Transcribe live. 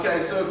Okay,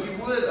 so if you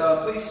would,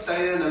 please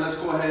stand and let's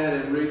go ahead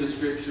and read the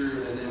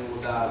scripture and then we'll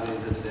dive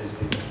into today's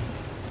teaching.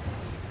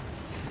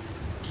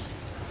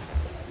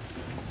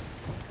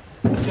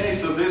 Okay,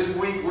 so this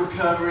week we're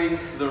covering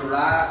the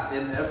riot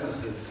in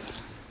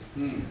Ephesus.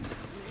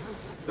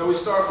 So we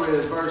start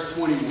with verse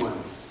 21.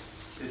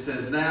 It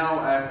says,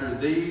 "Now after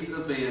these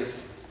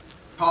events,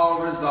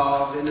 Paul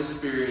resolved in the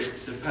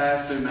spirit to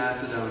pass through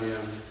Macedonia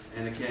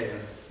and Achaia,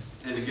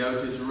 and to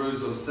go to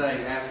Jerusalem,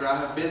 saying, after I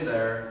have been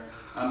there,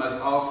 I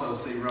must also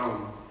see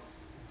Rome.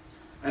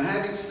 And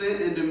having sent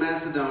into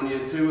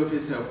Macedonia 2 of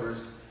his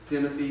helpers,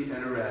 Timothy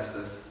and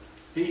Erastus,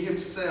 he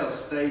himself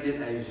stayed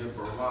in Asia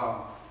for a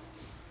while.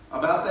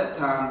 About that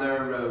time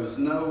there arose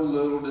no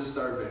little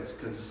disturbance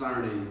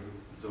concerning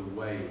the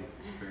way,"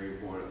 very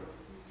important,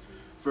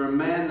 "for a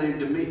man named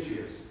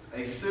Demetrius,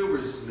 a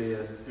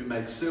silversmith who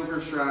made silver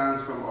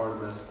shrines from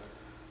Artemis,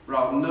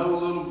 brought no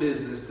little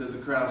business to the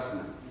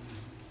craftsmen.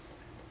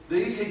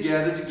 These he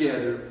gathered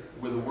together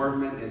with the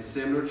workmen in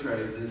similar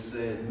trades and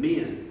said,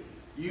 'Men,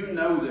 you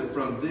know that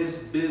from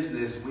this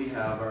business we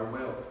have our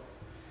wealth.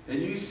 And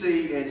you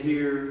see and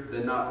hear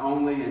that not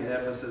only in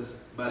Ephesus,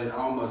 but in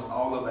almost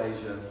all of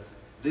Asia,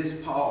 this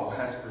Paul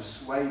has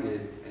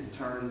persuaded and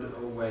turned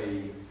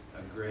away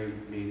a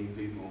great many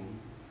people,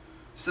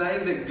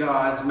 saying that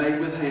gods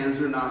made with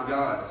hands are not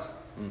gods.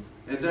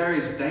 And there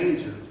is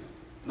danger,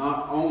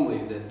 not only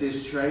that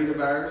this trade of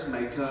ours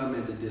may come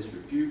into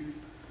disrepute,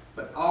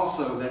 but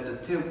also that the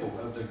temple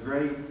of the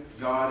great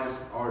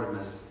goddess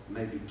Artemis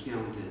may be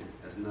counted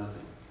as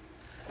nothing,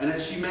 and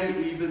that she may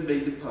even be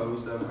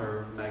deposed of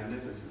her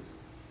magnificence,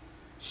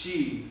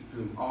 she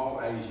whom all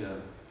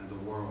Asia and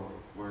the world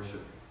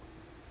worship.'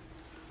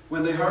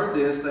 When they heard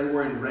this, they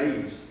were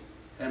enraged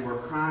and were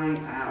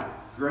crying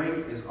out,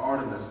 'Great is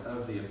Artemis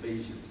of the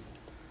Ephesians.'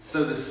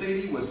 So the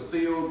city was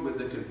filled with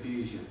the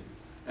confusion,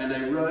 and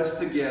they rushed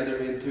together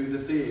into the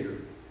theater,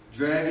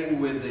 dragging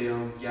with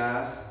them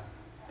Gaius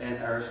and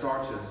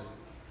Aristarchus,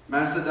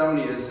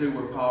 Macedonians who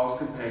were Paul's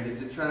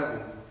companions in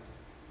travel.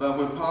 But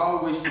when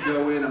Paul wished to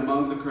go in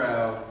among the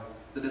crowd,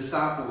 the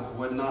disciples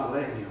would not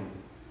let him.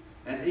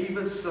 And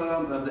even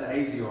some of the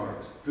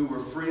Asiarchs, who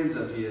were friends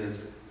of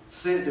his,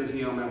 sent to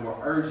him and were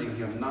urging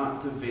him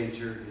not to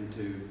venture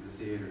into the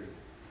theater.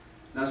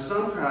 Now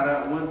some cried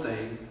out one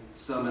thing,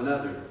 some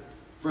another,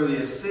 for the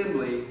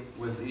assembly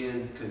was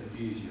in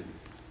confusion,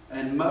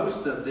 and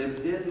most of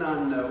them did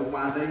not know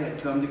why they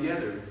had come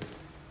together.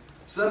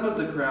 Some of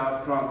the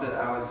crowd prompted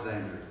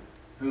Alexander,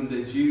 whom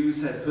the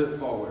Jews had put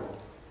forward.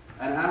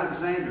 And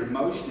Alexander,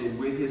 motioning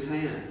with his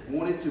hand,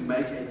 wanted to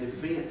make a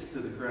defense to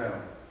the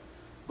crowd.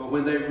 But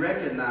when they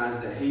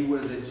recognized that he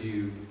was a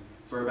Jew,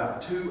 for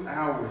about 2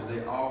 hours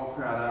they all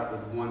cried out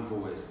with one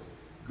voice,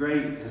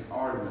 'Great is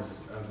Artemis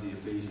of the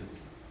Ephesians.'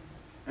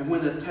 And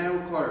when the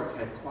town clerk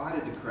had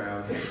quieted the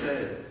crowd, he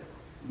said,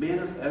 'Men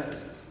of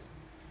Ephesus,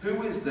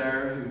 who is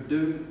there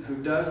who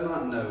does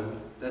not know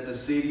that the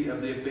city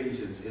of the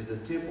Ephesians is the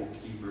temple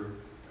keeper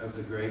of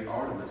the great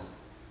Artemis,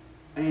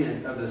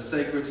 and of the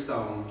sacred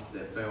stone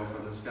that fell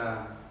from the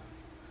sky?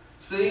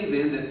 Seeing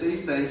then that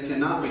these things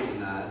cannot be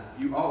denied,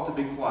 you ought to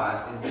be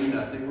quiet and do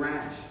nothing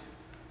rash.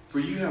 For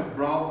you have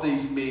brought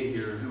these men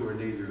here who are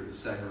neither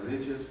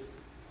sacrilegious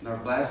nor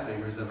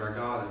blasphemers of our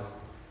goddess.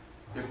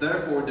 If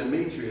therefore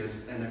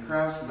Demetrius and the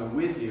craftsmen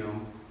with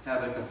him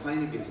have a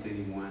complaint against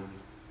anyone,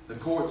 the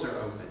courts are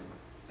open,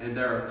 and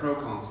there are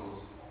proconsuls.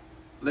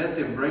 Let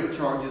them bring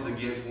charges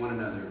against one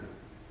another.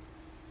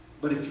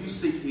 But if you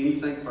seek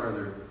anything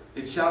further,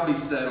 it shall be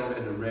settled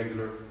in the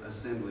regular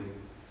assembly.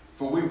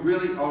 For we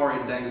really are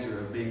in danger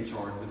of being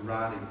charged with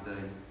rioting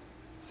today,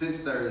 since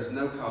there is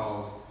no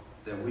cause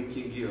that we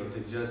can give to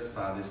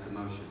justify this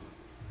commotion.'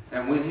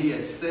 And when he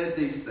had said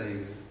these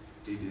things,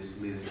 he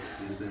dismissed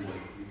the assembly."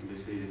 You can be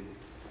seated.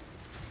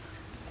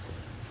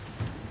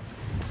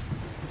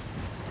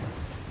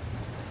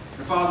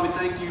 Father, we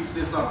thank you for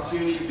this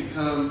opportunity to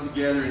come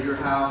together in your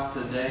house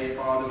today.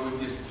 Father, we've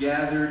just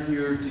gathered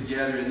here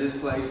together in this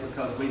place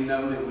because we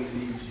know that we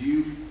need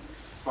you.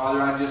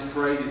 Father, I just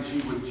pray that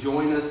you would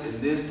join us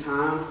in this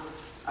time.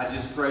 I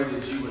just pray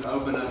that you would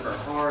open up our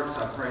hearts.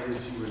 I pray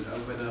that you would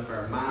open up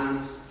our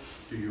minds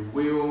to your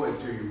will and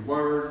to your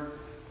word,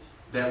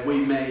 that we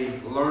may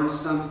learn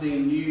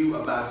something new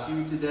about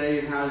you today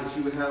and how that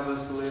you would have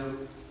us to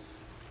live.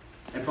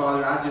 And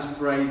Father, I just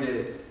pray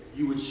that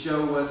you would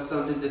show us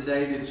something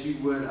today, that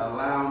you would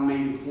allow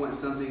me to point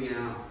something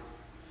out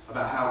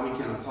about how we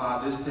can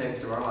apply this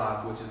text to our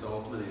life, which is the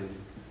ultimate end.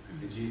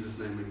 In Jesus'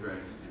 name we pray.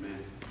 Amen.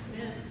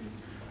 Amen.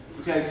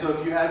 Okay, so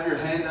if you have your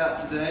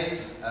handout today,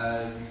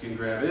 you can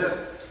grab it.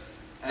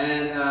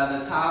 And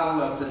the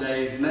title of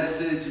today's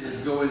message is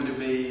going to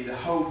be The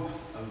Hope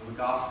of the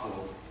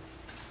Gospel.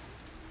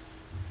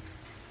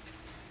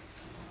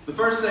 The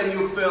first thing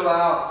you'll fill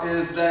out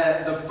is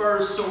that the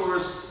first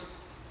source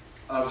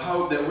of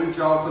hope that we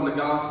draw from the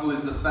gospel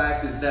is the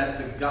fact is that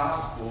the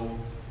gospel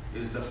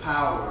is the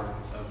power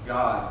of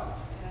God.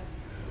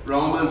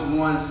 Romans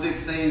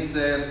 1:16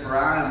 says, "For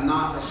I am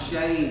not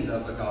ashamed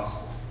of the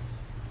gospel,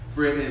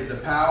 for it is the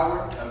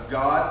power of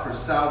God for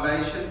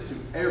salvation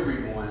to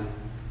everyone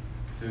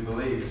who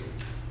believes.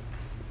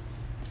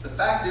 The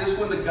fact is,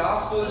 when the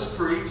gospel is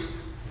preached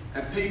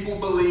and people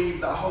believe,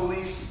 the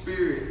Holy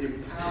Spirit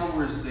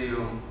empowers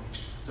them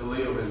to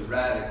live in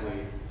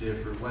radically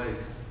different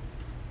ways.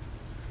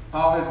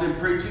 Paul has been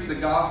preaching the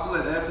gospel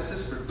at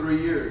Ephesus for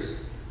 3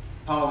 years.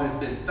 Paul has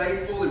been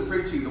faithful in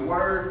preaching the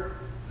word.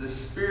 The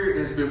Spirit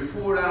has been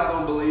poured out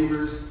on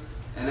believers,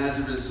 and as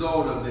a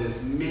result of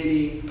this,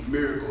 many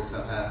miracles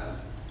have happened.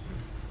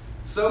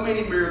 So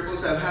many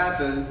miracles have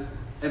happened,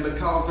 and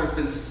because there's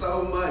been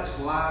so much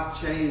life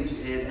change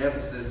in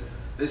Ephesus,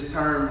 this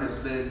term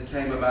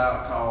came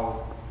about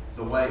called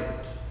the way.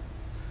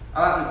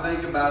 I like to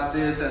think about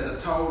this as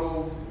a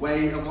total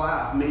way of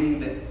life, meaning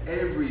that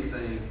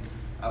everything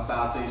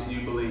about these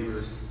new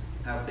believers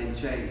have been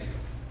changed.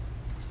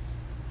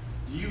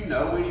 Do you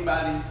know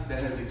anybody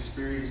that has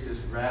experienced this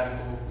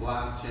radical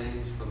life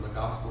change from the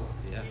gospel?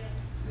 Yeah.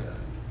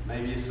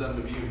 Maybe it's some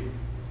of you.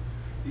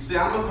 You see,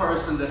 I'm a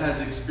person that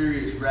has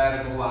experienced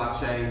radical life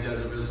change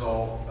as a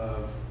result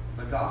of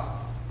the gospel.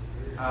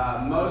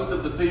 Most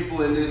of the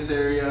people in this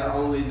area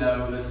only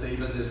know that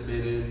Stephen has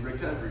been in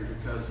recovery,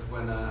 because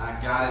when I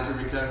got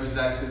into recovery was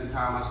actually the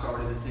time I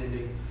started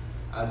attending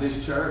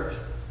this church.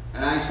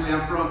 And actually,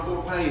 I'm from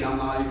Fort Payne. I'm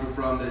not even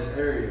from this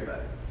area,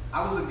 but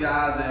I was a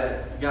guy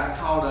that got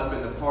caught up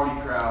in the party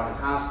crowd in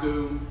high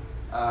school,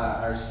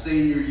 our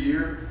senior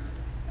year.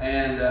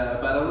 And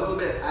but a little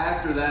bit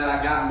after that,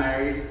 I got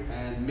married,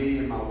 and me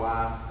and my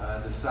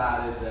wife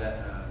decided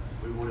that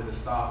we wanted to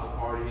stop the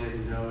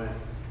partying,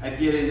 and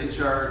get into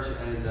church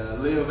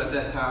and live at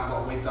that time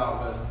what we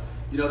thought was,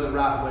 the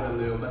right way to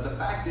live. But the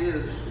fact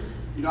is,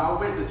 I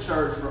went to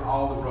church for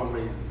all the wrong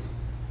reasons.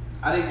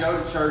 I didn't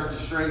go to church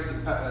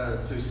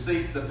to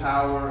seek the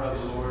power of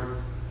the Lord.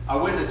 I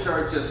went to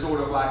church as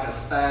sort of like a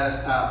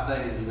status type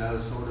thing,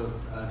 sort of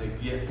to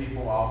get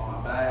people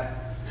off my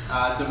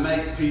back, to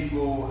make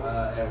people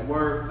at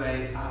work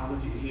think, oh,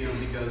 look at him,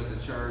 he goes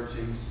to church,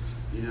 he's,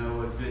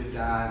 a good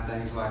guy and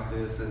things like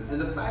this.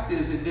 And the fact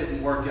is, it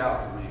didn't work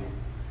out for me.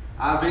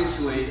 I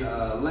eventually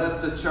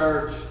left the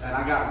church, and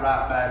I got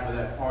right back with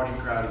that party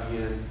crowd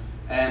again.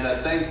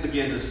 And things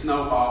began to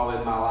snowball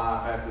in my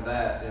life after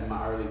that in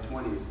my early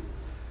 20s.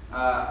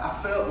 I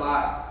felt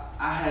like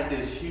I had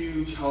this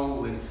huge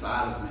hole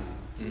inside of me.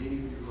 Can any of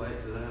you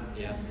relate to that?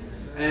 Yeah.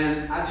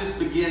 And I just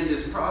began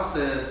this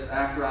process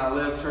after I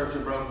left church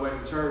and broke away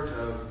from church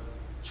of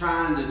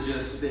trying to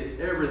just stick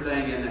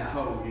everything in that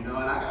hole, And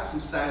I got some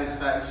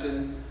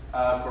satisfaction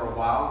for a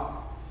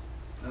while.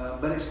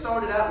 But it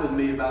started out with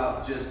me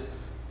about just,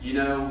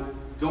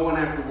 going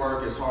after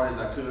work as hard as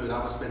I could. I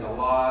would spend a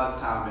lot of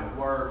time at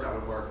work. I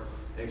would work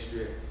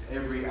extra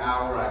every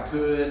hour I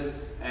could.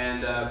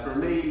 And for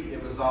me,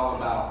 it was all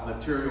about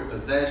material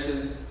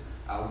possessions,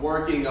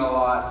 working a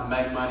lot to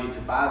make money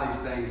to buy these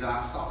things. And I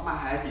sought my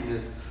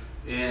happiness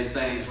in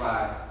things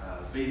like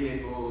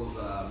vehicles,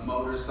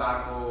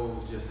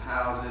 motorcycles, just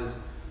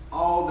houses,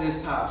 all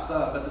this type of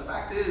stuff. But the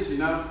fact is,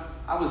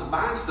 I was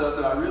buying stuff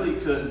that I really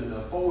couldn't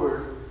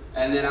afford.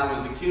 And then I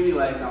was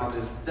accumulating all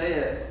this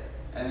debt.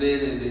 And then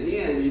in the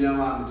end,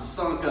 I'm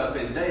sunk up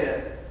in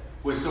debt,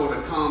 which sort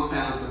of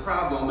compounds the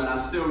problem. And I'm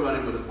still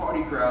running with a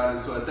party crowd.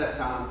 And so at that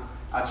time,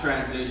 I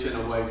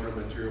transitioned away from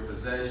material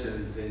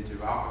possessions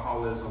into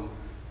alcoholism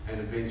and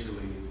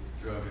eventually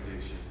drug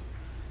addiction.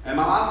 And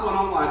my life went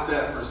on like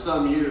that for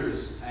some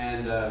years.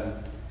 And,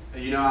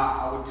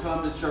 I would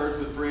come to church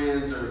with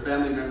friends, or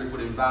family members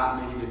would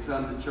invite me to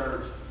come to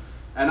church.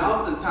 And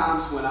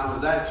oftentimes when I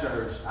was at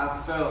church,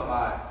 I felt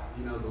like,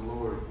 the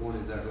Lord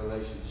wanted that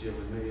relationship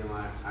with me, and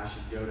like I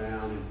should go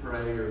down and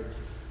pray or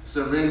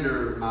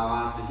surrender my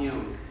life to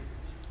Him.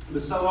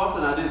 But so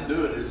often I didn't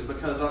do it. It's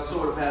because I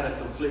sort of had a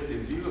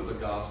conflicting view of the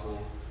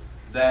gospel,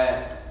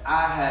 that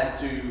I had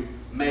to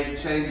make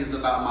changes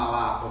about my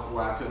life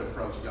before I could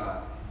approach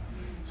God.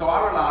 So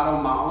I relied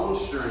on my own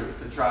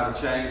strength to try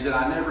to change, and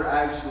I never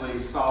actually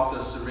sought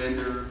the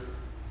surrender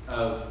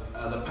of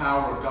the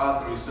power of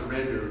God through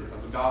surrender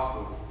of the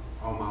gospel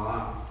on my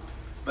life.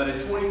 But in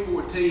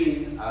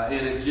 2014, in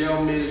a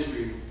jail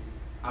ministry,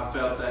 I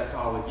felt that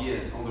call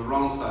again, on the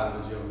wrong side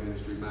of the jail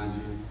ministry, mind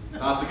you.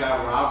 Not the guy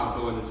where I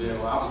was going to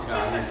jail, I was the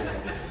guy in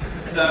jail.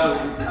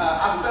 So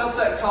I felt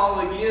that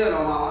call again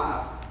on my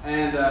life.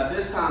 And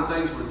this time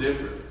things were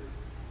different.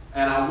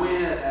 And I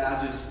went and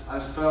I just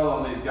fell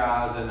on these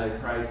guys, and they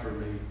prayed for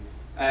me.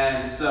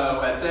 And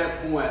so at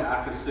that point,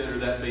 I consider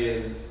that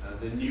being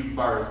the new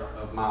birth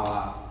of my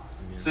life.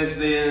 Since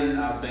then,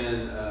 I've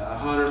been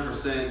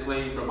 100%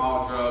 clean from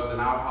all drugs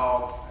and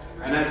alcohol.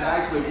 And that's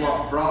actually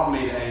what brought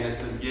me to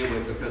Anniston to begin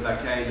with, because I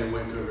came and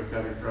went to a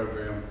recovery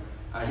program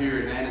here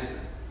in Anniston.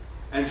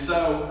 And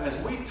so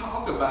as we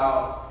talk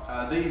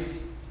about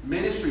these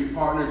ministry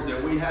partners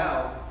that we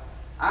have,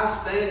 I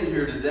stand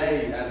here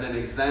today as an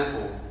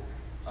example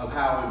of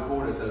how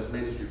important those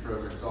ministry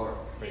programs are.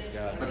 Praise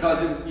God.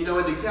 Because in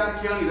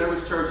DeKalb County, there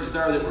was churches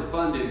there that were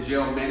funded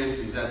jail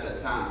ministries at that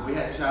time. We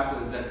had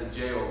chaplains at the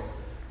jail.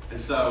 And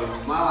so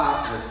my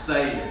life was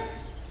saved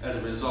as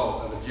a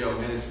result of a jail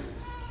ministry.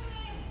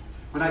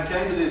 When I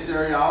came to this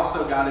area, I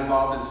also got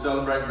involved in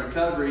Celebrate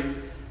Recovery.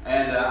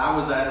 And I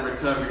was at a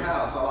recovery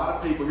house. A lot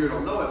of people here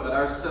don't know it, but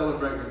our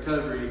Celebrate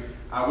Recovery,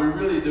 we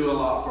really do a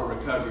lot for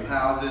recovery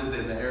houses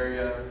in the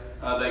area.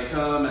 They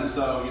come, and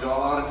so, a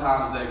lot of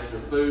times the extra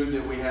food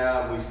that we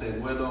have, we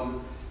send with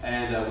them,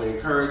 and we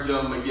encourage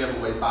them. We give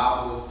away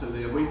Bibles to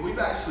them. We've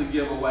actually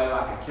given away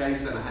like a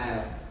case and a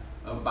half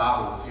of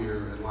Bibles here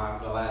in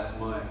like the last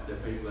month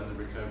that people at the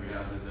recovery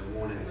houses have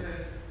wanted.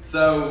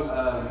 So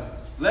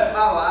let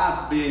my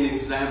life be an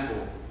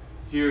example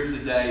here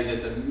today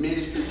that the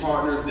ministry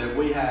partners that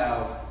we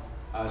have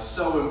are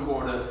so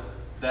important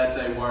that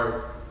they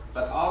work,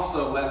 but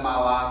also let my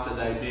life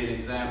today be an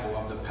example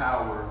of the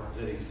power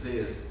that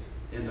exists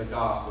in the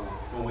gospel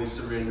when we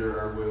surrender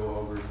our will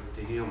over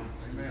to Him.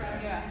 Amen.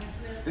 Yeah.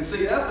 And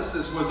see,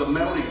 Ephesus was a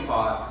melting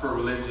pot for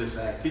religious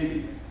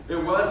activity.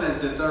 It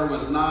wasn't that there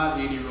was not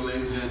any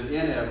religion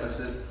in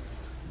Ephesus,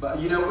 but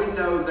we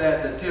know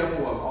that the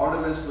temple of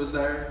Artemis was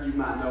there. You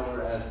might know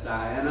her as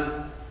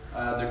Diana,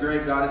 the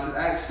great goddess.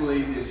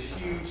 Actually, this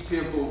huge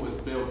temple was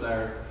built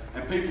there,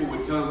 and people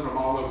would come from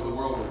all over the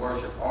world to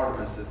worship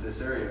Artemis at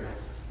this area.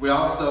 We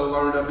also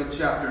learned up in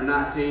chapter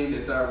 19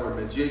 that there were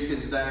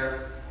magicians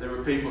there. There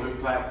were people who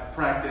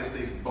practiced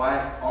these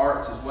black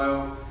arts as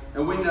well.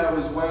 And we know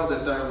as well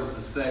that there was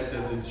a sect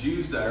of the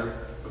Jews there,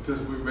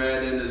 because we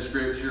read in the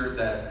scripture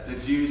that the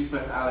Jews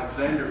put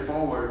Alexander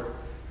forward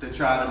to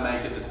try to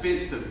make a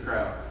defense to the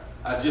crowd.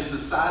 Just a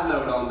side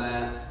note on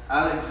that,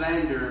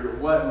 Alexander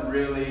wasn't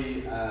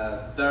really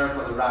there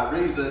for the right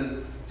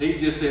reason. He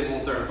just didn't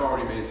want their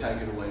authority being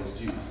taken away as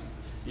Jews.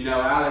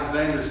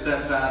 Alexander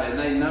steps out, and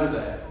they know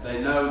that.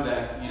 They know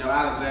that,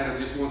 Alexander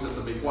just wants us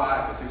to be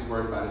quiet because he's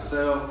worried about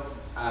himself.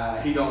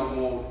 He don't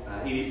want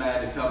any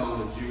bad to come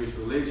on the Jewish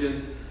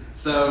religion.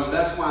 So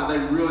that's why they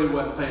really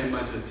wasn't paying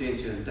much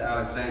attention to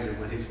Alexander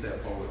when he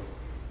stepped forward.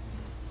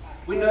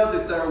 We know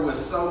that there was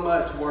so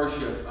much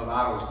worship of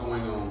idols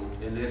going on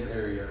in this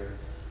area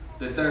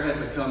that there had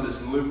become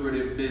this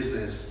lucrative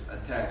business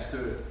attached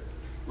to it.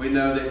 We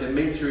know that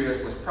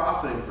Demetrius was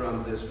profiting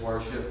from this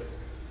worship.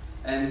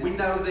 And we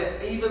know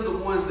that even the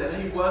ones that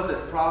he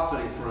wasn't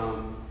profiting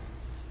from,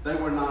 they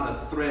were not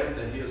a threat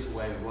to his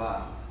way of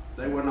life.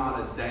 They were not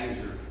a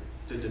danger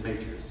to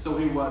Demetrius. So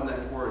he wasn't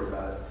that worried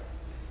about it.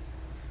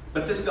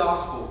 But this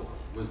gospel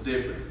was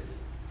different.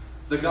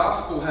 The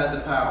gospel had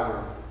the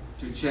power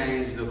to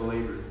change the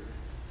believer.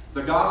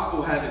 The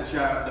gospel had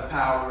the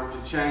power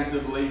to change the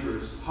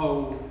believer's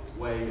whole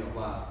way of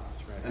life.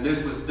 That's right. And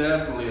this was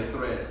definitely a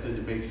threat to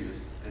Demetrius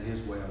and his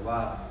way of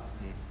life.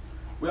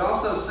 We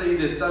also see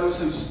that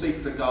those who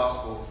speak the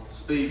gospel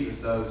speak as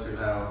those who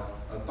have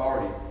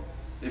authority.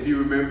 If you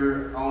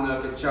remember on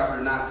up in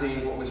chapter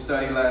 19, what we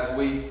studied last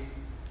week,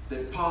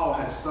 that Paul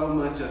had so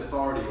much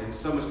authority and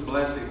so much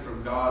blessing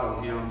from God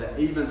on him that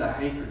even the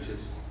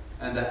handkerchiefs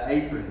and the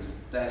aprons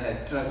that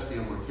had touched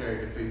him were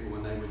carried to people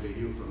and they would be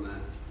healed from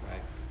that. Right.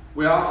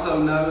 We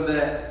also know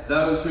that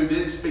those who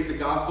didn't speak the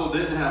gospel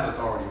didn't have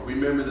authority. We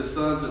remember the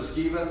sons of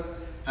Sceva,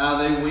 how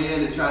they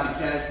went and tried to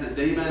cast the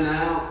demon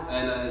out.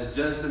 And as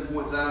Justin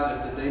points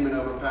out, if the demon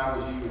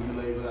overpowers you and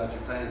you leave without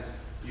your pants,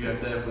 you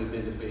have definitely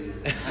been defeated.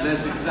 And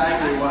that's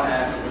exactly what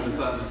happened with the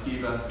sons of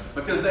Sceva,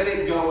 because they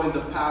didn't go in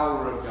the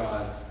power of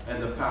God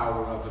and the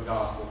power of the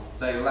gospel.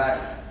 They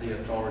lacked the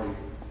authority.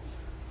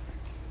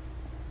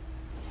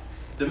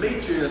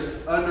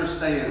 Demetrius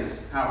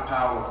understands how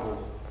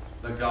powerful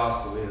the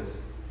gospel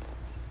is.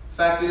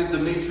 Fact is,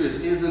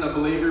 Demetrius isn't a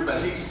believer,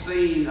 but he's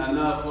seen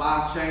enough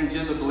life change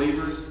in the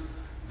believers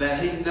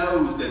that he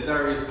knows that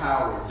there is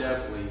power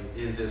definitely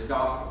in this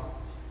gospel.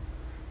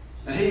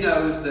 And he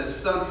knows that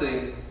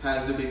something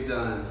has to be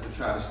done to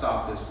try to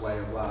stop this way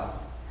of life.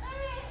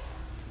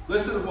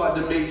 Listen to what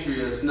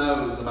Demetrius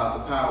knows about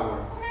the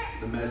power,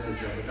 the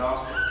message of the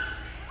gospel.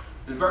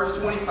 In verse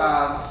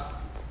 25,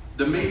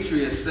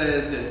 Demetrius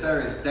says that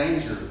there is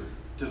danger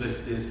to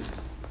this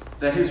business,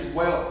 that his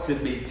wealth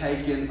could be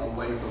taken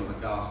away from the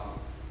gospel.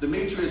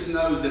 Demetrius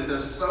knows that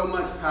there's so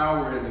much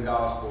power in the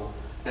gospel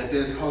that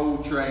this whole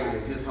trade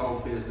and his whole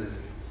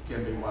business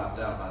can be wiped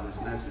out by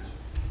this message.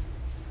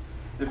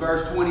 In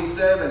verse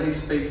 27, he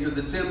speaks of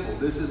the temple.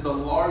 This is the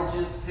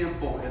largest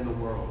temple in the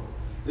world.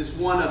 It's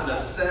one of the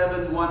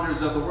 7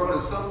 wonders of the world.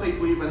 And some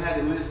people even had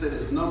it listed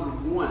as number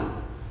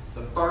 1,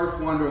 the first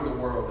wonder of the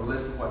world. And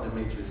listen to what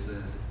Demetrius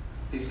says.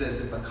 He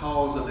says that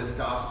because of this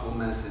gospel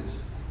message,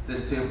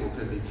 this temple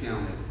could be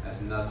counted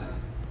as nothing.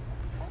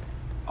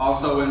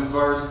 Also in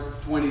verse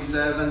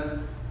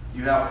 27,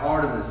 you have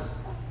Artemis.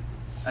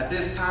 At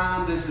this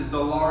time, this is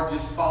the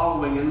largest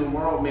following in the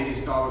world, many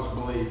scholars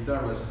believe.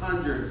 There was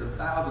hundreds of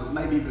thousands,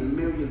 maybe even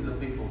millions of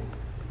people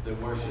that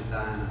worship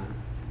Diana.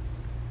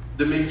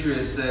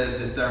 Demetrius says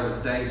that there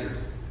was danger,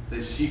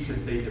 that she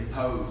could be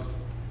deposed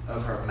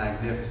of her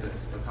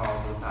magnificence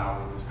because of the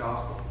power of this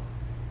gospel.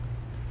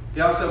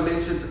 He also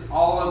mentions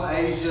all of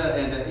Asia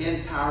and the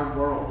entire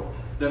world.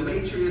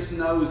 Demetrius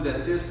knows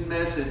that this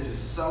message is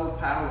so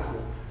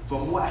powerful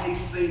from what he's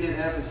seen in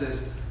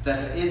Ephesus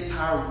that the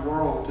entire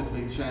world could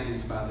be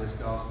changed by this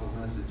gospel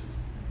message.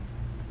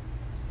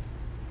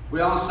 We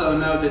also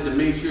know that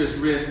Demetrius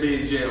risked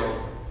being jailed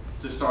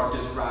to start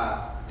this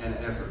riot and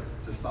effort.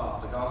 to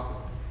stop the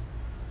gospel.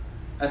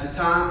 At the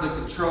time, the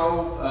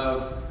control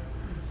of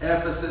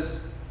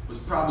Ephesus was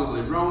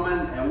probably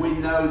Roman, and we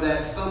know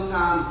that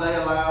sometimes they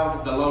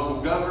allowed the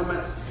local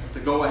governments to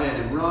go ahead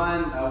and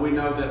run. We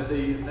know that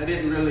they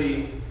didn't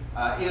really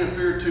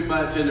interfere too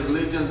much in the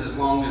religions as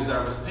long as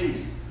there was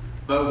peace.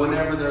 But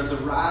whenever there's a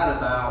riot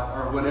about,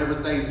 or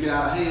whenever things get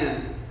out of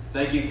hand,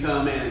 they can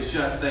come in and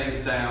shut things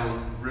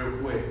down real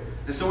quick.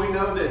 And so we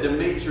know that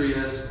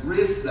Demetrius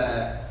risked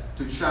that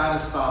to try to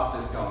stop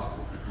this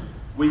gospel.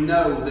 We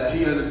know that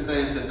he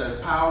understands that there's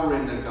power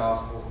in the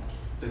gospel,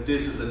 that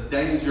this is a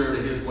danger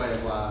to his way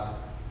of life,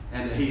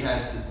 and that he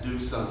has to do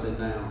something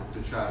now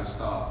to try to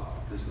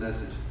stop this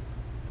message.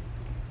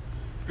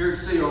 Here at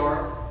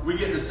CR, we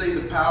get to see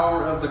the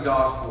power of the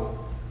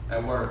gospel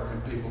at work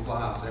in people's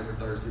lives every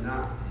Thursday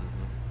night.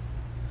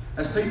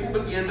 As people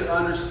begin to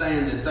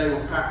understand that they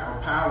are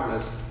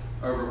powerless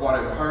over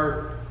whatever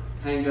hurt,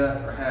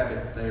 hang-up, or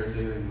habit they are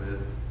dealing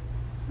with,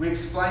 we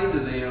explain to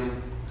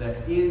them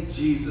that in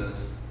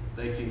Jesus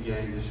they can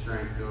gain the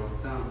strength to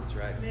overcome. That's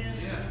right.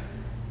 Yeah.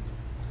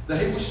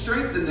 That He will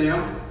strengthen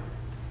them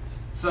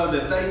so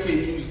that they can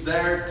use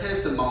their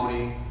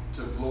testimony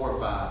to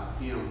glorify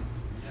Him.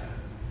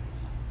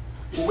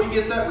 When we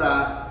get that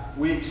right,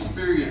 we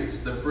experience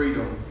the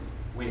freedom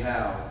we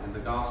have in the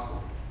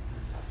gospel.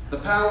 The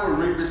power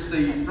we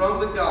receive from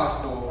the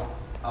gospel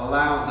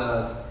allows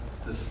us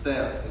to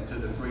step into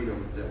the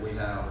freedom that we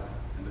have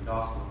in the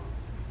gospel.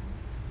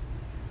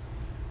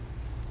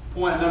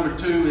 Point number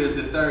 2 is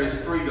that there is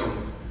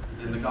freedom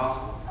in the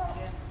gospel.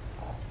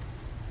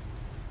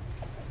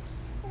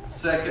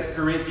 2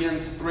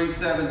 Corinthians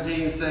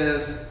 3:17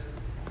 says,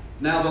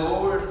 "Now the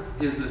Lord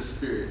is the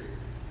Spirit,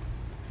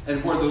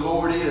 and where the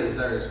Lord is,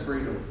 there is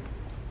freedom."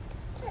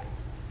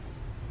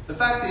 The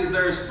fact is,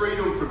 there is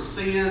freedom from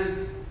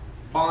sin,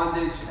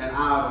 bondage, and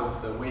idols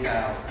that we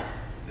have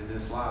in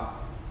this life.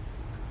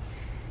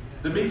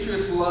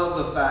 Demetrius loved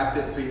the fact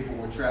that people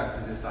were trapped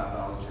in this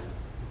idolatry.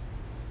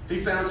 He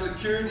found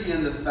security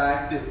in the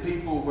fact that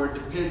people were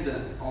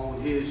dependent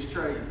on his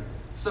trade,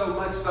 so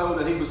much so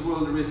that he was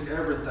willing to risk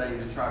everything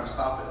to try to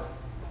stop it.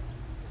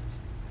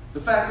 The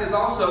fact is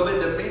also that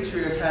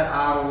Demetrius had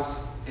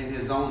idols in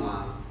his own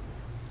life.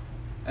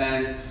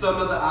 And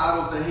some of the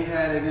idols that he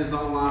had in his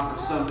own life are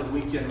some that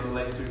we can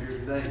relate to here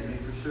today, me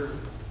for sure.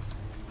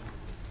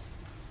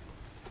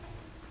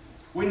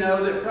 We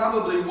know that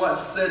probably what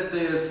set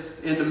this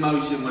into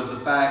motion was the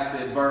fact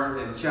that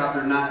in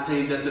chapter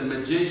 19 that the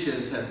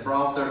magicians had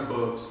brought their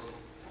books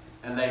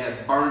and they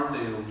had burnt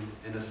them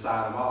in the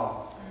sight of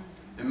all.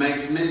 It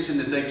makes mention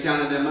that they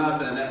counted them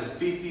up, and that was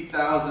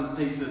 50,000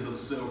 pieces of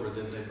silver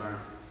that they burnt.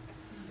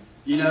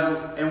 You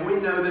know, and we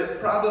know that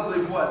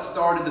probably what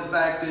started the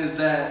fact is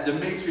that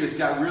Demetrius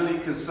got really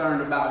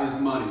concerned about his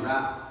money,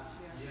 right?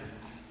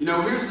 You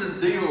know, here's the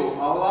deal.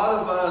 A lot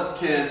of us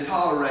can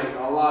tolerate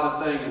a lot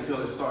of things until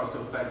it starts to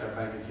affect our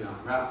bank account,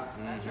 right?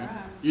 That's right.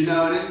 You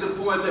know, and it's the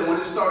point that when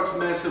it starts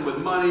messing with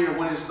money or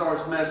when it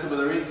starts messing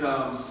with our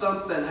income,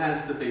 something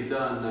has to be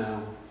done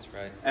now. That's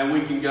right. And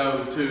we can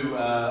go to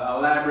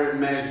elaborate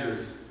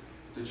measures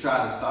to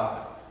try to stop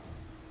it.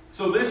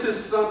 So this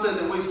is something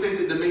that we see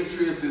that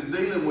Demetrius is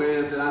dealing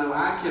with that I know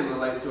I can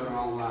relate to in our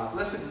own life.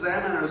 Let's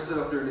examine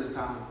ourselves during this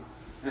time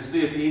and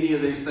see if any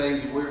of these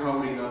things we're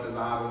holding up as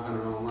idols in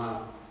our own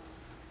life.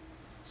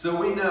 So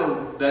we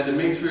know that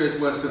Demetrius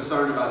was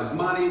concerned about his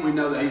money. We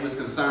know that he was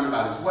concerned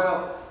about his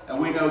wealth. And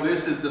we know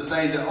this is the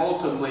thing that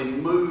ultimately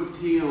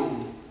moved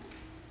him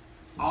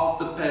off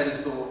the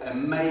pedestal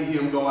and made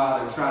him go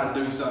out and try to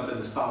do something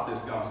to stop this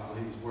gospel.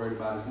 He was worried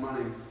about his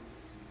money.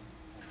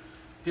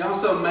 He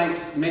also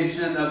makes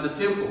mention of the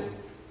temple.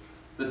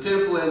 The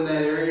temple in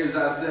that area, as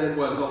I said,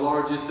 was the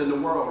largest in the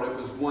world. It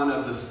was one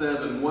of the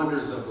 7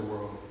 wonders of the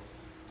world.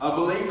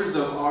 Believers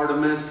of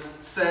Artemis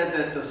said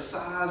that the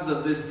size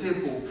of this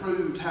temple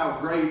proved how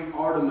great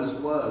Artemis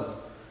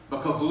was,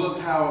 because look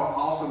how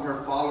awesome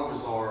her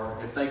followers are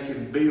if they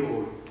can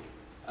build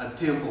a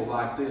temple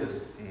like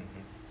this.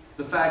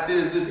 The fact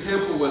is, this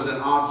temple was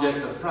an object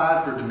of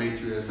pride for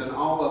Demetrius and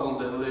all of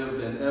them that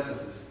lived in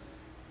Ephesus.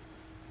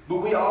 But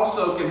we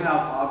also can have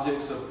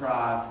objects of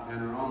pride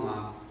in our own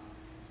life.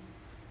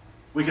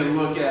 We can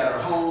look at our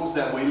homes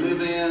that we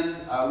live in.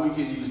 We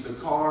can use the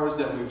cars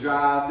that we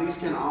drive. These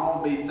can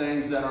all be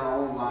things in our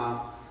own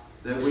life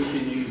that we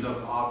can use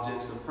of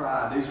objects of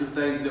pride. These are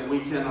things that we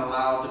can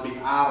allow to be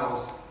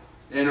idols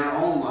in our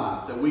own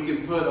life, that we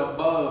can put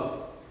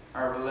above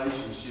our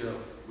relationship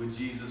with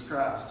Jesus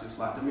Christ, just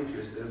like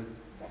Demetrius did.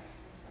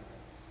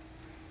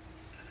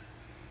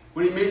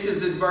 When he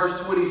mentions in verse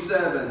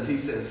 27, he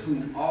says,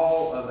 "Whom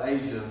all of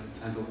Asia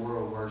and the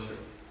world worship."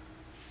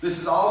 This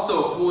is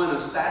also a point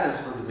of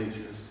status for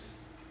Demetrius.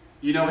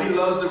 You know, he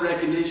loves the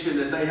recognition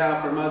that they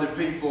have from other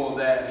people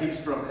that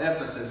he's from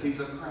Ephesus. He's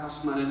a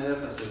craftsman in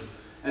Ephesus.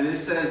 And it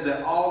says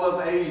that all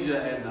of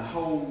Asia and the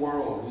whole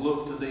world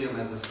look to them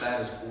as a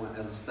status point,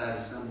 as a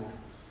status symbol.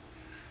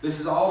 This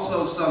is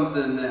also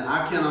something that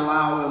I can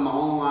allow in my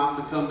own life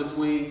to come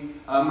between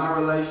my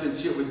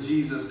relationship with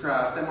Jesus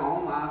Christ. In my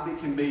own life, it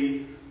can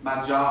be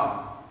my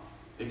job.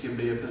 It can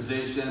be a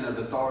position of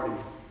authority.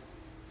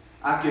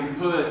 I can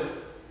put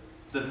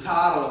the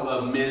title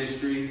of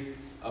ministry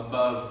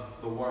above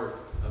the work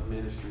of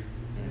ministry.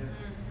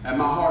 And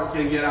my heart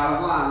can get out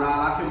of line,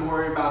 right? I can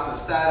worry about the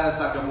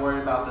status, I can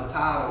worry about the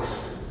title,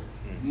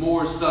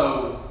 more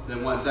so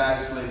than what's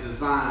actually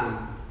designed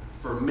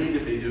for me to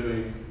be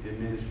doing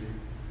in ministry.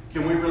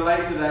 Can we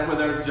relate to that with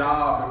our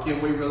job, or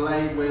can we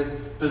relate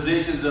with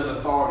positions of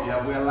authority?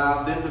 Have we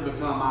allowed them to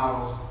become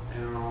idols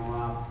in our own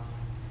life?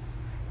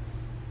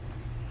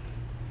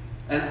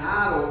 An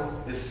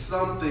idol is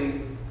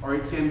something, or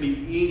it can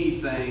be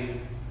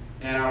anything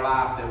in our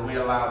life that we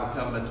allow to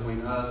come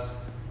between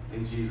us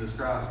and Jesus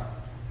Christ.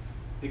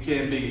 It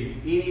can be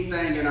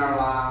anything in our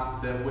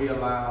life that we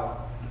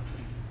allow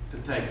to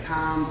take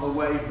time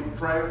away from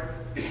prayer,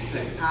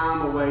 take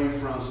time away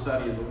from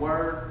studying the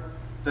Word,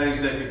 things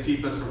that could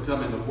keep us from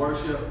coming to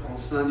worship on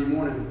Sunday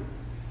morning.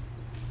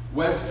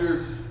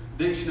 Webster's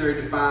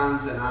dictionary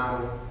defines an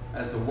idol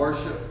as the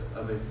worship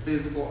of a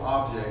physical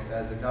object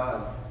as a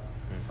god,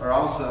 or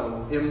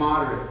also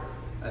immoderate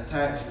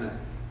attachment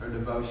or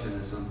devotion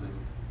to something.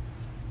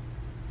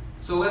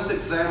 So let's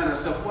examine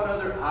ourselves. What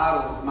other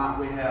idols might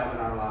we have in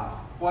our life?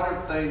 What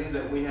are things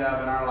that we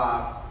have in our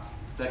life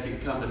that can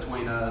come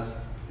between us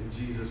and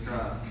Jesus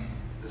Christ?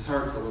 This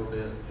hurts a little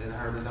bit. It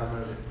hurt as I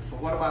wrote it. But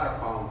what about our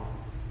phone?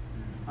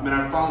 I mean,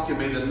 our phone can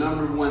be the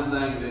number one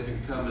thing that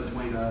can come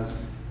between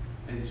us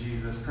and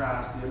Jesus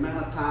Christ. The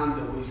amount of time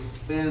that we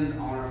spend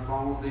on our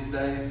phones these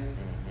days,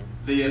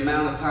 the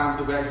amount of times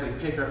that we actually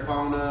pick our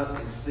phone up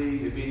and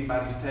see if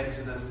anybody's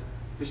texting us,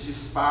 it's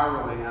just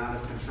spiraling out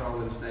of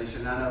control in this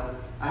nation. I know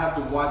I have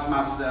to watch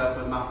myself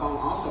with my phone.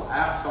 Also,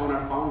 apps on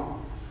our phone.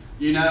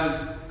 You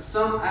know,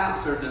 some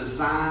apps are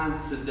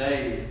designed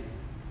today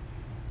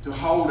to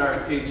hold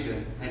our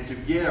attention and to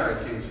get our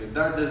attention.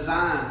 They're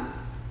designed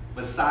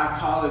with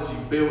psychology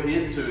built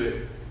into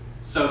it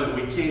so that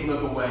we can't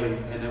look away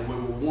and that we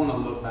will want to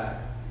look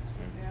back.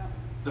 Yeah.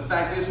 The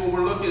fact is, when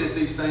we're looking at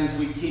these things,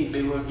 we can't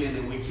be looking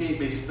and we can't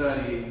be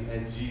studying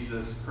at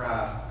Jesus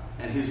Christ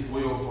and His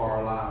will for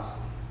our lives.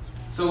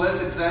 So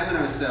let's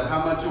examine ourselves.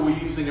 How much are we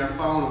using our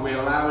phone? Are we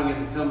allowing it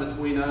to come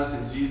between us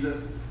and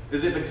Jesus?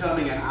 Is it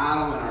becoming an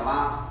idol in our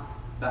life?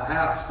 The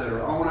apps that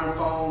are on our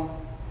phone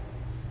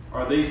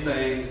are these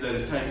things that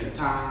have taken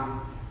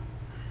time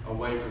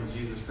away from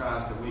Jesus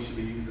Christ that we should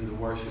be using to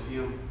worship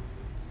Him.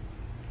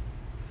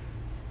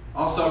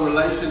 Also,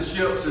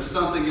 relationships are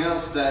something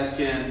else that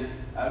can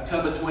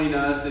come between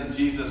us and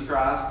Jesus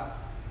Christ.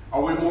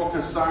 Are we more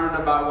concerned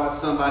about what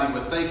somebody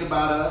would think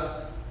about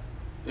us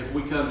if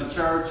we come to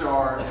church,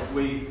 or if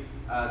we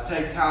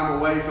take time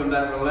away from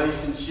that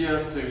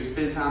relationship to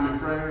spend time in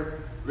prayer,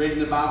 reading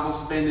the Bible,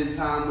 spending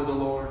time with the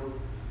Lord?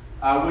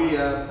 We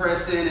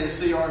press in at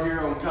CR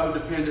here on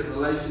codependent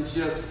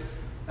relationships,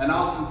 and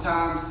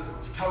oftentimes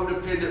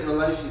codependent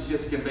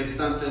relationships can be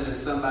something that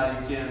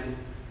somebody can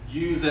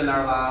use in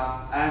their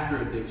life after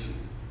addiction.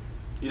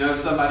 You know,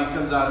 somebody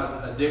comes out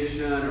of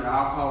addiction or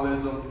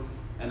alcoholism,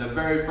 and the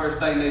very first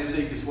thing they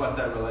seek is what?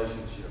 That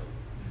relationship.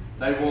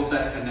 They want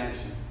that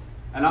connection.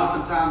 And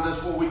oftentimes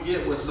that's what we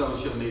get with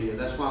social media.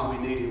 That's why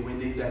we need it. We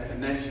need that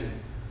connection.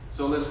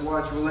 So let's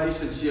watch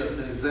relationships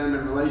and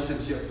examine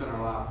relationships in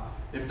our life,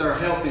 if they're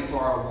healthy for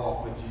our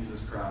walk with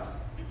Jesus Christ.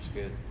 That's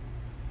good.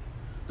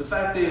 The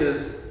fact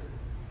is,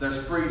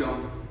 there's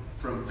freedom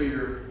from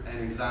fear and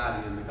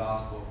anxiety in the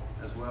gospel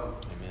as well.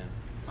 Amen.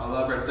 I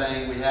love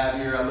everything we have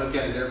here. I look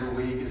at it every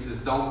week. It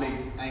says, don't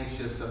be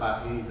anxious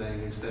about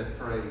anything. Instead,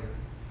 pray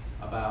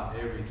about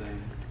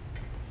everything.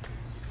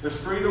 There's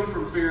freedom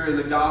from fear in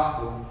the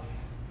gospel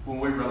when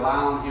we rely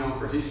on Him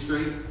for His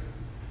strength,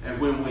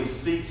 and when we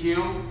seek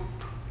Him,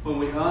 when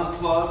we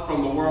unplug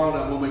from the world,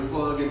 and when we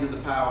plug into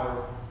the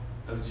power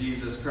of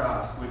Jesus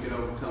Christ. We can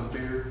overcome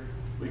fear.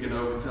 We can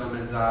overcome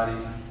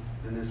anxiety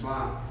in this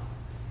life.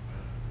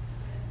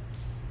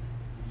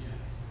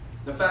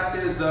 The fact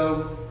is,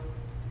 though,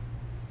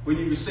 when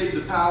you receive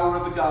the power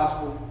of the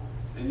gospel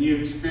and you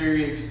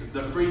experience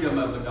the freedom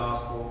of the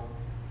gospel,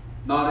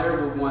 not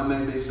everyone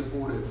may be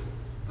supportive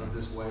of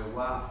this way of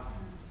life.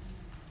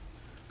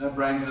 That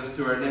brings us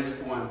to our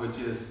next point, which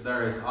is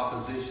there is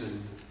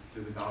opposition to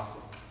the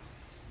gospel.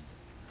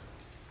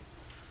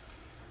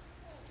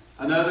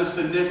 Another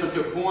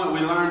significant point we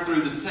learn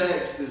through the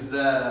text is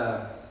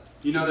that,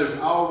 there's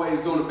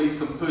always going to be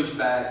some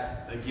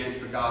pushback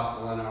against the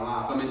gospel in our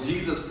life. I mean,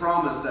 Jesus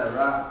promised that,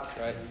 right? That's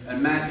right.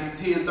 In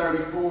Matthew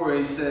 10:34,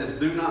 He says,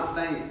 do not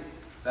think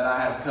that I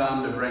have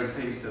come to bring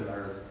peace to the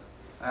earth.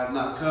 I have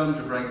not come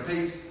to bring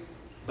peace,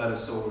 but a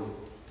sword.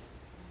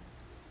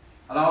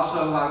 I'd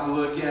also like to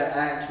look at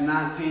Acts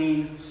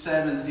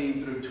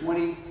 19:17 through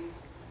 20.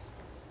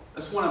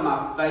 That's one of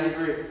my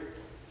favorite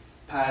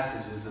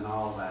passages in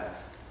all of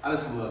Acts. I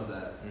just love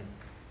that.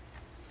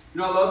 I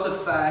love the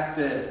fact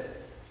that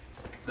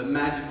the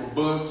magical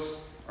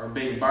books are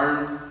being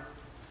burned.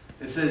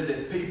 It says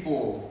that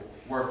people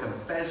were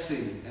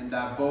confessing and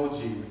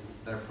divulging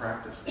their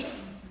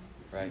practices.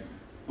 Right.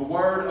 The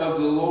word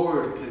of the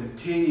Lord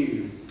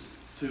continued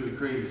to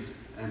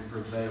increase and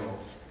prevail.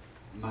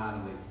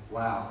 mightily.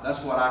 Wow,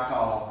 that's what I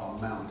call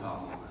a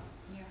mountaintop moment.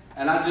 Yeah.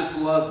 And I just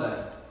love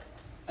that.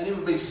 And it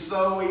would be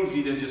so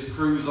easy to just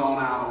cruise on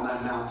out on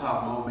that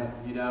mountaintop moment,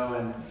 you know,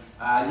 and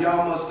you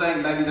almost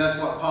think maybe that's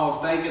what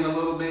Paul's thinking a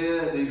little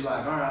bit. He's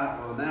like, all right,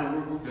 well, now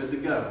we're good to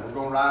go. We're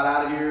going to ride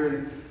out of here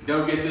and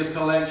go get this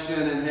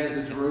collection and head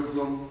to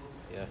Jerusalem.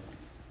 Yeah.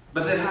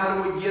 But then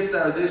how do we get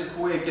there this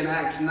quick in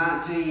Acts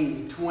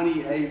 19,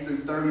 28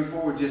 through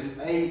 34,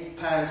 just 8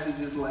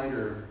 passages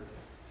later,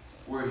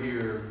 we're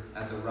here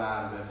at the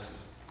ride of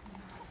Ephesus.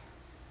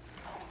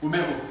 We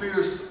met with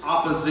fierce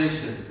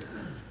opposition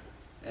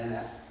in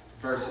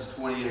verses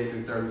 28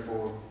 through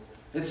 34.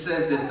 It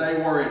says that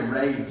they were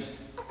enraged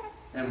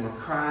and were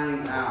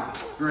crying out,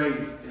 "Great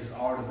is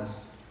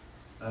Artemis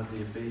of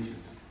the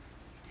Ephesians."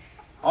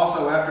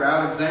 Also, after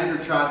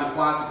Alexander tried to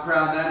quiet the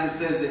crowd down, it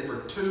says that for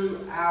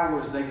 2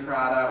 hours they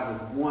cried out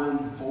with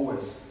one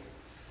voice,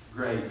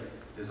 "Great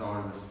is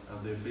Artemis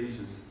of the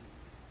Ephesians."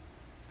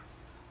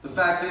 The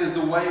fact is,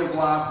 the way of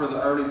life for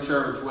the early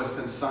church was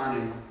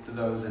concerning to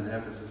those in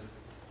Ephesus.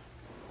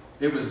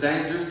 It was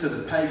dangerous to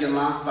the pagan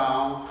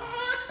lifestyle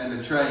and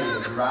the trade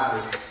of the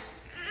writers.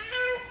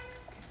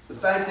 The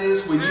fact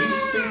is, when you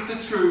speak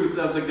the truth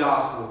of the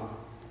gospel,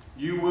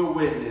 you will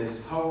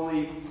witness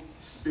Holy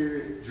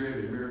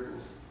Spirit-driven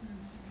miracles,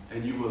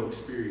 and you will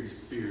experience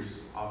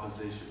fierce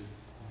opposition.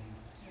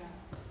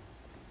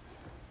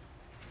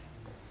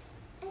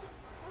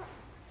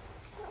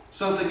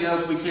 Something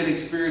else we can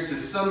experience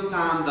is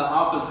sometimes the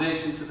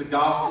opposition to the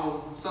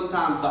gospel,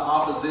 sometimes the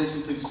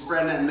opposition to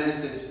spreading that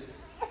message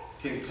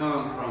can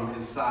come from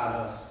inside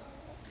us.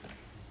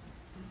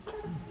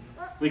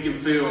 We can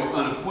feel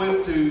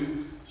unequipped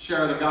to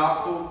share the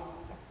gospel.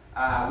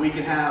 We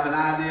can have an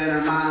idea in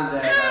our mind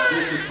that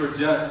this is for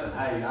Justin.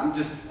 Hey, I want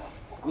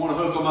to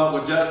hook them up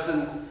with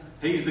Justin.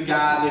 He's the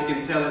guy that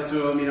can tell it to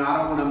them. You know, I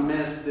don't want to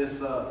mess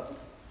this up.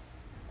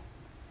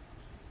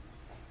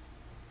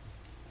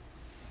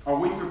 Are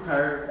we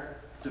prepared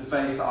to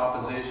face the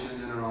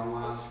opposition in our own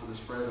lives for the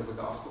spread of the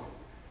gospel?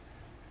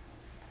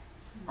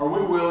 Are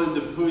we willing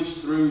to push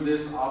through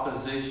this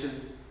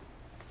opposition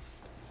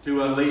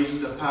to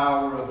unleash the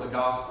power of the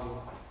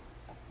gospel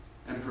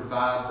and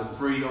provide the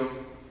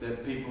freedom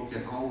that people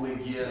can only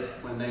get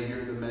when they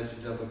hear the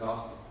message of the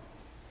gospel?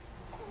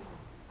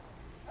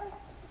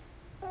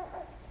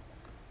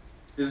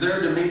 Is there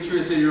a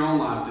Demetrius in your own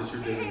life that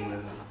you're dealing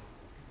with?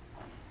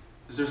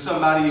 Is there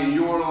somebody in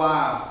your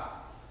life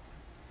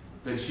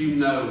that you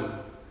know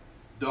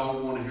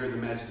don't want to hear the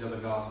message of the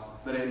gospel,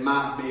 that it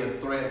might be a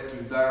threat to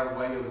their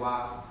way of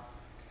life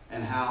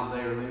and how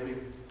they are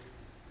living?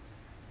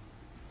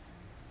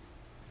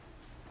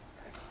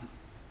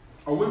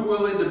 Are we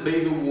willing to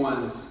be the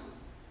ones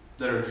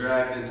that are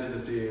dragged into the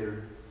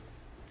theater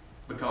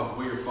because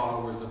we are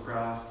followers of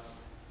Christ,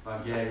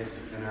 like Gaius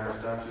and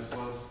Aristarchus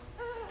was?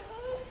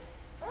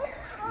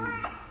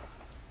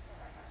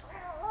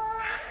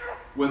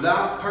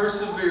 Without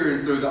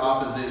persevering through the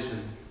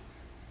opposition,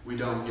 we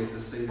don't get to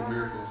see the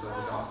miracles of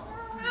the gospel.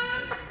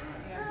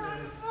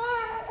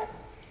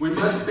 We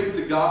must speak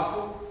the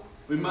gospel.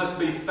 We must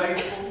be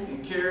faithful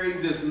in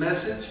carrying this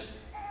message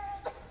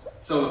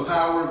so the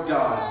power of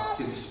God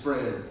can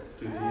spread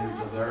to the ends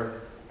of the earth.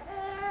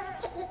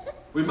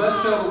 We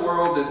must tell the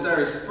world that there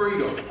is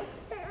freedom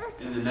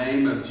in the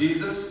name of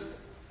Jesus.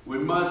 We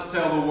must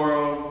tell the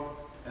world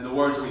in the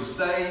words we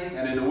say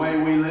and in the way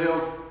we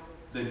live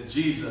that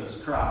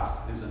Jesus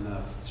Christ is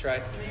enough. That's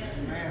right.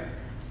 Amen.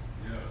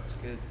 That's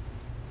good.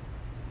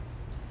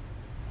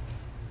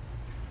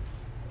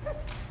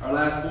 Our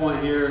last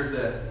point here is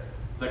that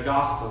the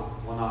gospel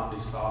will not be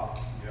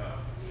stopped.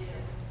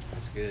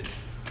 That's good.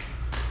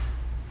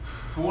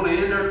 I want to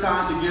end our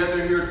time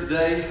together here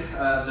today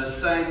the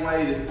same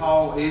way that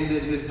Paul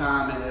ended his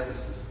time in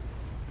Ephesus,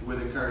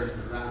 with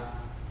encouragement, right?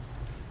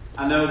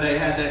 I know they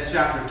had that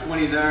chapter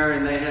 20 there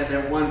and they had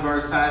that one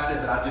verse past it,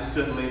 but I just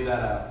couldn't leave that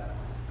out.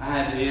 I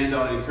had to end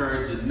on an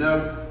encouraging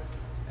note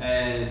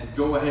and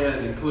go ahead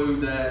and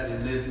include that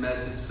in this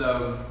message.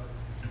 So,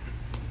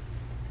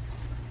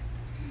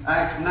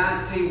 Acts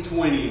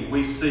 19:20,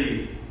 we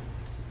see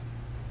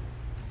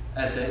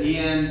at the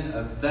end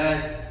of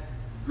that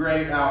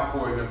great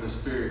outpouring of the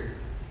Spirit,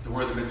 to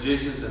where the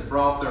magicians had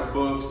brought their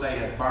books, they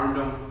had burned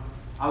them.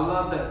 I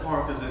love that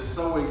part because it's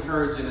so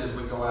encouraging as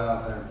we go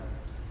out there.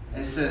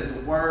 It says,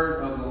 the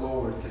word of the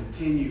Lord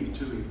continued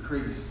to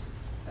increase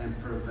and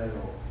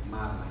prevail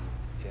mightily.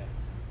 Yeah.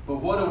 But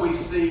what do we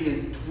see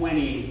in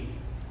 20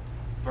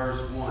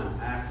 verse 1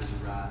 after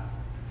the ride?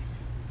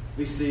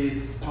 We see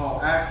it's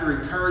Paul,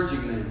 after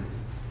encouraging them,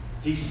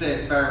 he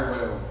said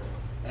farewell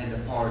and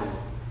departed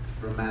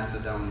from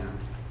Macedonia.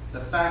 The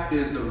fact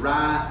is, the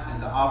ride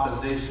and the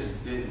opposition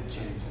didn't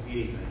change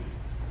anything.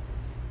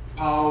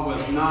 Paul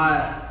was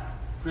not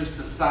pushed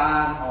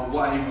aside on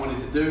what he wanted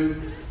to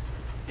do.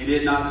 He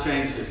did not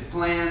change his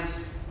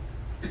plans.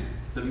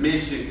 The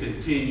mission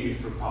continued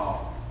for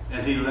Paul.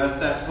 And he left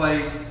that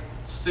place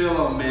still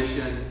on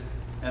mission,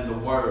 and the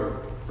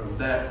word from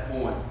that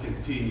point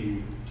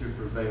continued to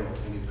prevail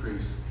and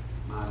increase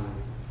mightily.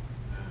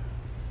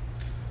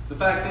 The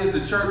fact is,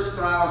 the church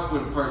thrives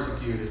when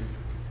persecuted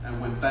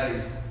and when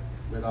faced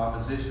with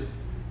opposition.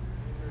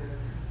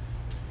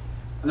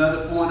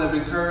 Another point of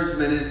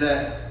encouragement is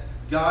that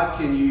God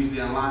can use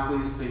the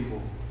unlikeliest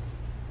people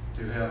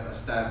to help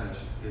establish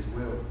His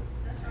will.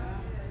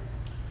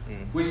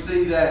 We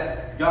see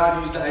that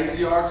God used the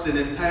Asiarchs in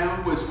his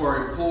town, which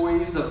were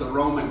employees of the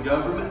Roman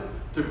government,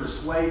 to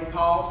persuade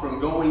Paul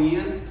from going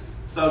in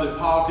so that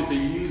Paul could be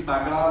used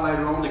by God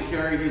later on to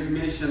carry his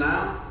mission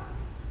out.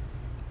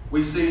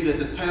 We see that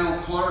the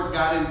town clerk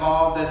got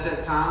involved at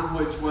that time,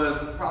 which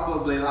was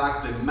probably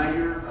like the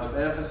mayor of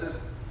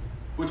Ephesus,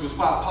 which was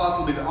quite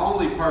possibly the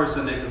only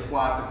person that could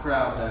quiet the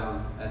crowd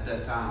down at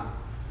that time.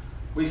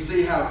 We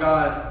see how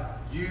God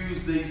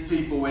used these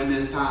people in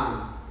this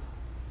time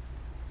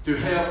to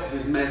help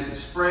His message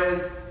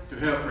spread, to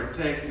help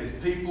protect His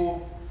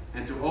people,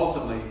 and to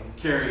ultimately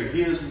carry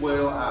His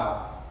will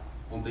out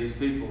on these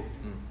people.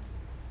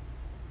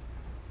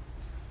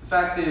 The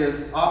fact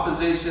is,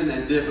 opposition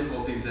and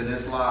difficulties in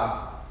this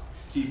life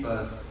keep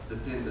us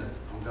dependent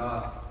on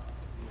God.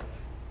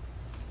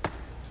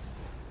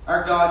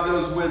 Our God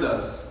goes with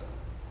us.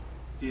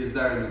 He is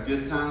there in the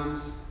good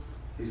times.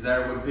 He's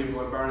there when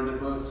people are burning the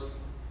books.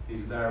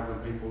 He's there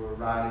when people are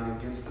riding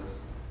against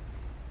us.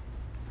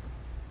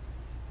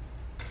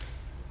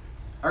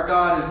 Our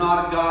God is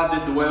not a God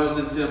that dwells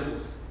in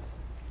temples.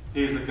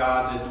 He is a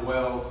God that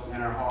dwells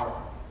in our heart.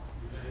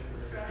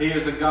 He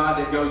is a God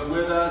that goes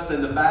with us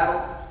in the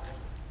battle,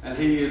 and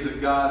He is a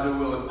God who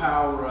will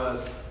empower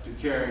us to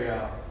carry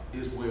out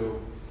His will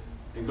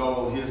and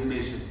go on His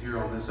mission here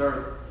on this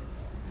earth.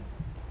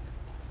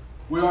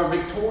 We are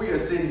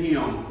victorious in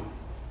Him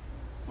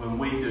when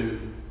we do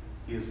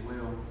His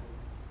will.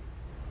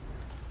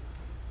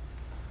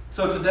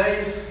 So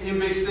today,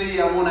 MVC,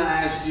 I want to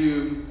ask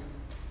you,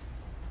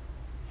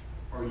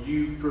 are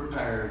you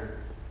prepared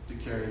to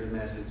carry the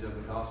message of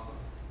the gospel?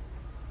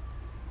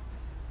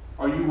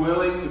 Are you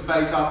willing to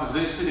face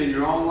opposition in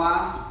your own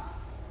life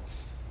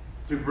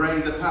to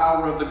bring the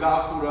power of the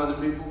gospel to other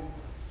people?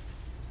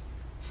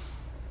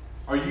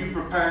 Are you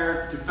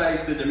prepared to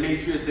face the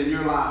Demetrius in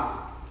your life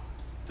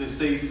to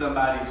see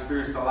somebody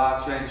experience the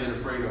life-changing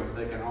freedom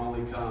that can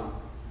only come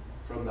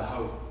from the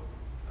hope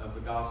of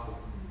the gospel?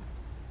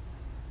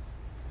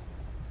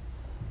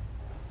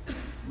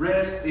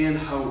 Rest in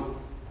hope,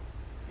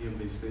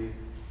 MVC.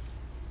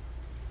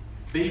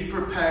 Be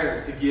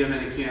prepared to give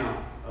an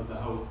account of the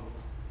hope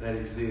that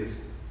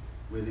exists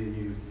within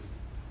you.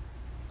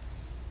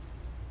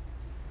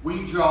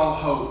 We draw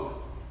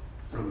hope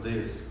from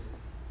this.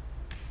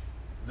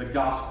 The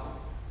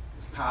gospel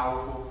is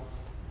powerful.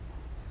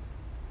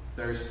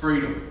 There's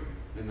freedom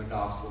in the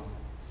gospel.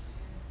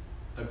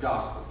 The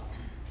gospel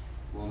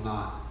will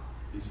not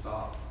be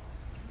stopped.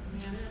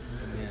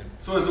 Amen.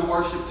 So as the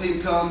worship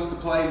team comes to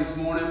play this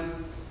morning,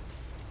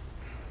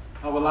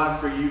 I would like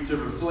for you to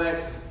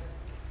reflect.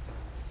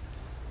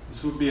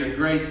 This would be a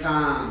great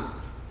time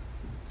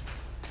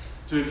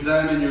to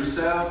examine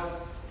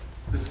yourself,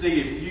 to see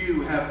if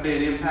you have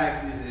been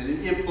impacted and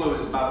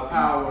influenced by the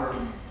power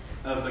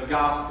of the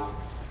gospel.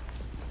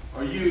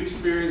 Are you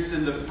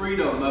experiencing the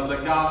freedom of the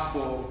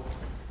gospel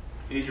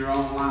in your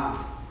own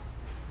life?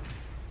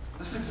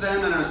 Let's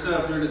examine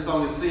ourselves during this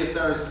song and see if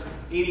there's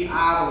any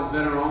idols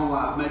in our own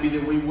life, maybe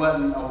that we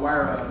wasn't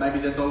aware of, maybe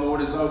that the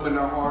Lord has opened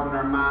our heart and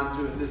our mind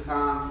to at this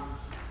time,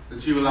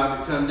 that you would like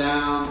to come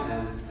down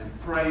and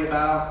pray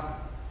about.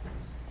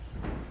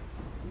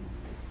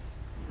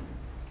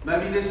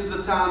 Maybe this is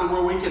a time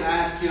where we can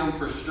ask Him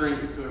for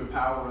strength to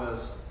empower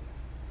us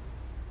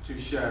to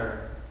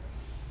share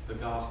the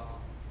gospel.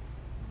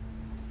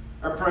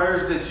 Our prayer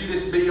is that you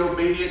just be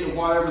obedient to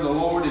whatever the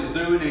Lord is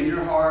doing in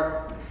your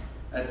heart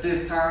at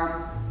this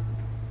time.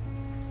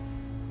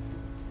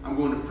 I'm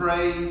going to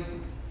pray.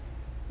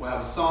 We'll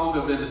have a song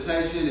of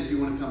invitation. If you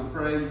want to come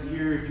pray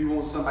here, if you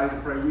want somebody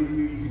to pray with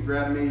you, you can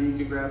grab me. You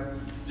can grab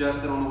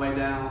Justin on the way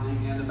down. He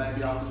can hand the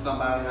baby off to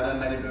somebody. I done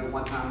made him do it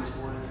one time this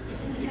morning.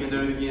 You can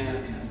do it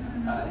again.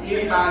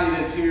 Anybody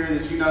that's here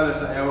that you know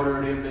that's an elder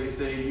at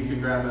MVC, you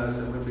can grab us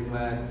and we'll be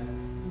glad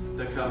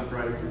to come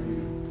pray for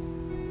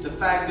you. The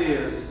fact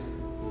is,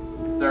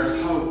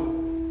 there's hope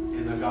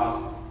in the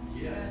gospel.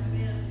 Yes.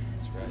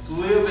 Let's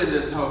live in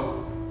this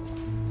hope.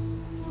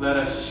 Let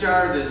us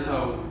share this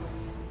hope,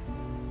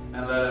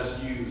 and let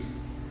us use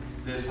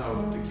this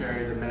hope to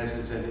carry the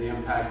message and to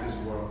impact this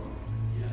world.